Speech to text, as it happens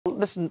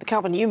listen,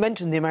 Calvin, you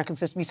mentioned the American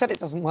system. You said it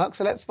doesn't work,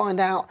 so let's find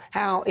out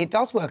how it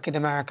does work in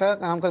America.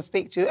 And I'm going to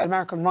speak to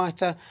American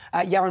writer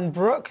Yaron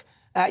Brook.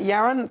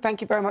 Yaron, thank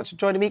you very much for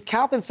joining me.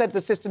 Calvin said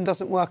the system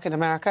doesn't work in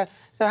America.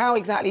 So how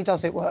exactly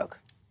does it work?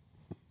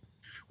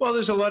 Well,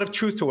 there's a lot of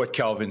truth to what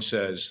Calvin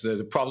says.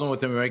 The problem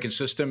with the American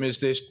system is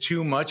there's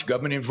too much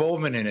government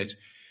involvement in it.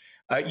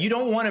 You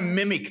don't want to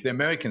mimic the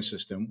American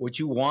system. What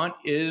you want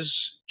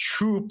is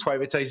true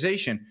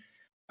privatization.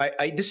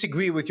 I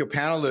disagree with your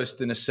panelist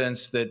in a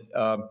sense that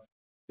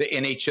the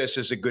NHS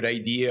is a good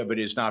idea, but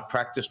is not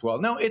practiced well.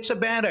 No, it's a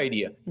bad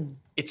idea.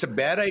 It's a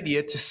bad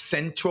idea to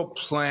central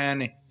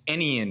plan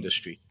any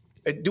industry.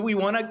 Do we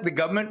want the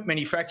government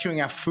manufacturing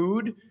our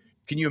food?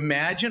 Can you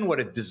imagine what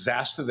a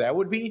disaster that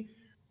would be?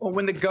 Well,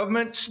 when the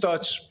government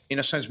starts, in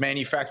a sense,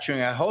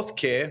 manufacturing our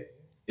healthcare,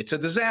 it's a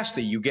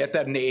disaster. You get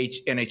that in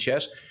the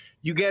NHS.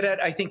 You get it,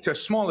 I think, to a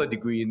smaller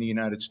degree in the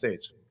United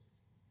States.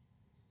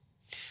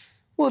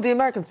 Well, the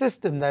American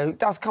system, though,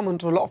 does come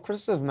under a lot of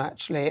criticism,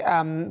 actually.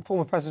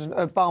 Former President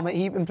Obama,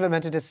 he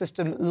implemented a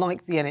system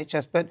like the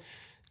NHS, but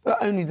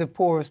for only the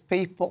poorest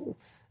people.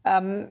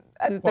 And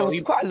there was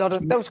quite a lot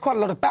of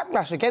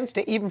backlash against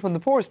it, even from the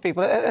poorest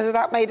people. Has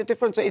that made a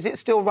difference? Is it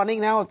still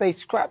running now? Have they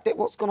scrapped it?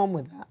 What's gone on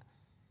with that?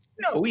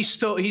 No,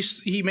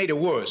 he made it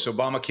worse.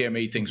 Obamacare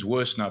made things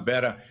worse, not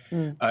better.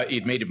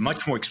 It made it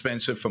much more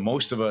expensive for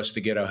most of us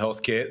to get our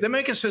health care. The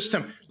American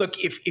system, look,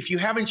 if you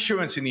have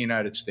insurance in the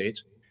United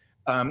States,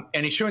 and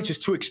insurance is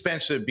too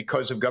expensive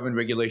because of government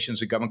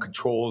regulations and government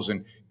controls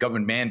and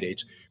government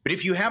mandates. But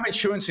if you have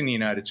insurance in the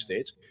United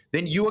States,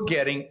 then you are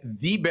getting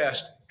the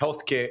best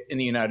health care in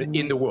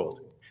the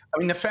world. I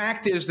mean, the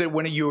fact is that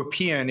when a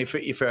European,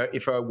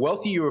 if a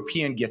wealthy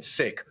European gets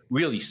sick,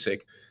 really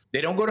sick, they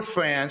don't go to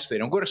France, they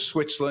don't go to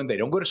Switzerland, they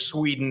don't go to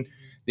Sweden.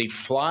 They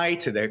fly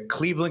to the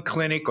Cleveland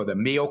Clinic or the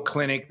Mayo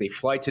Clinic. They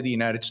fly to the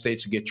United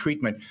States to get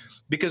treatment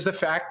because the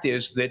fact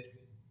is that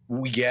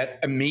we get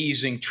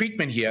amazing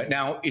treatment here.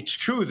 Now, it's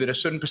true that a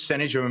certain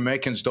percentage of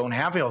Americans don't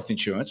have health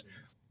insurance,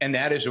 and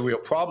that is a real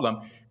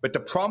problem. But the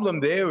problem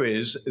there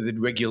is that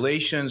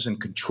regulations and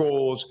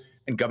controls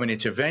and government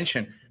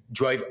intervention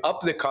drive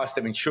up the cost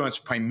of insurance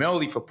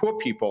primarily for poor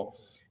people,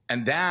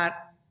 and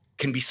that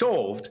can be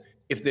solved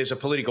if there's a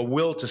political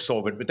will to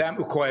solve it. But that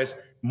requires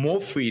more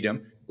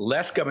freedom,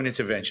 less government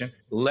intervention,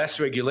 less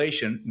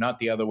regulation, not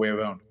the other way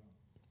around.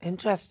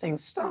 Interesting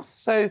stuff.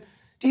 So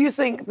do you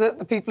think that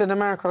the people in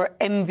America are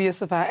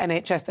envious of our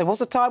NHS? There was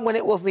a time when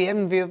it was the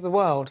envy of the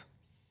world.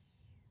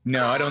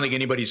 No, I don't think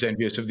anybody's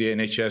envious of the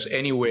NHS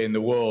anywhere in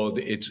the world.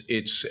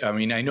 I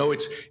mean, I know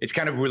it's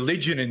kind of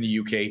religion in the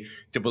UK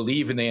to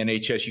believe in the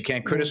NHS. You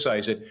can't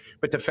criticize it.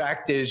 But the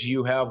fact is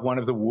you have one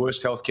of the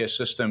worst healthcare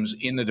systems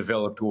in the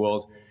developed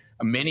world.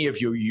 Many of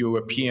your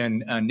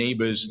European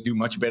neighbors do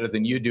much better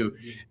than you do.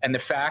 And the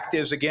fact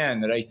is, again,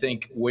 that I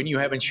think when you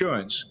have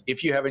insurance,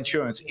 if you have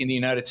insurance in the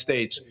United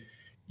States,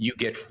 you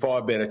get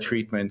far better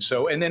treatment.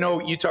 So, and then,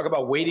 you talk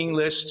about waiting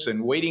lists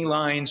and waiting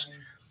lines.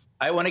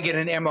 I want to get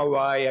an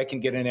MRI. I can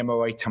get an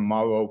MRI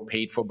tomorrow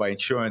paid for by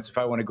insurance. If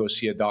I want to go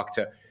see a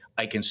doctor,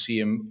 I can see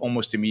him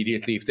almost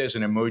immediately. If there's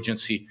an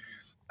emergency,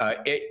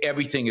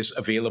 everything is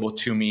available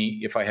to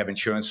me if I have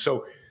insurance.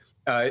 So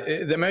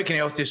the American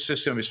healthcare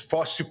system is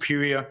far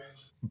superior,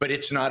 but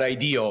it's not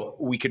ideal.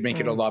 We could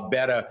make it a lot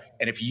better.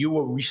 And if you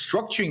were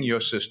restructuring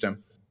your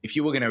system, if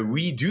you were going to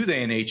redo the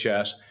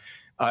NHS,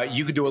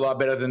 you could do a lot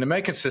better than the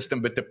American system.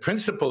 But the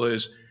principle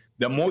is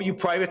the more you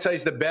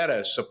privatize, the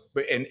better. So,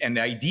 and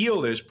the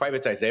ideal is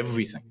privatize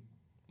everything.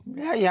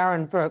 Yeah,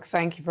 Yaron Brook,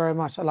 thank you very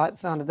much. I like the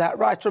sound of that.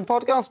 Writer and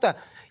podcaster.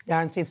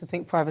 Yaron seems to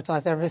think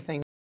privatize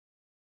everything.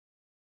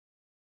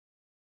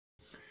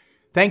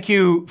 Thank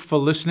you for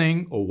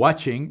listening or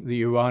watching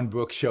the Yaron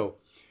Brook Show.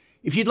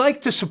 If you'd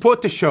like to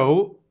support the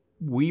show,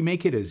 we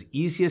make it as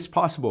easy as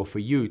possible for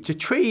you to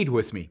trade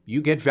with me.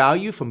 You get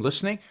value from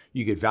listening.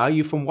 You get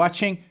value from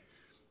watching.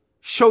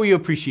 Show your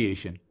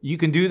appreciation. You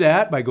can do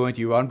that by going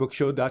to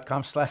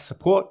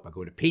yaronbrookshow.com/support, by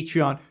going to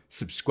Patreon,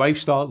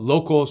 Subscribestar,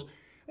 Locals,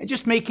 and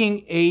just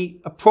making a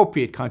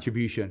appropriate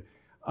contribution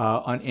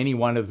on any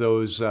one of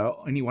those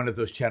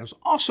channels.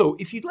 Also,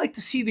 if you'd like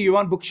to see the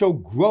Yaron Brook Show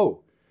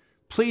grow,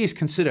 please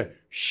consider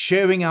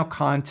sharing our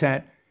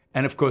content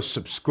and, of course,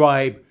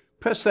 subscribe.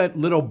 Press that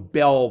little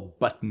bell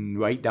button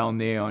right down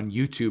there on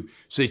YouTube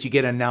so that you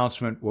get an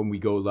announcement when we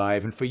go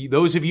live. And for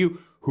those of you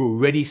who are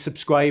already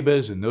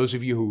subscribers and those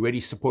of you who are already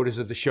supporters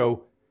of the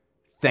show,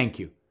 thank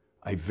you.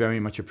 I very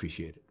much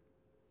appreciate it.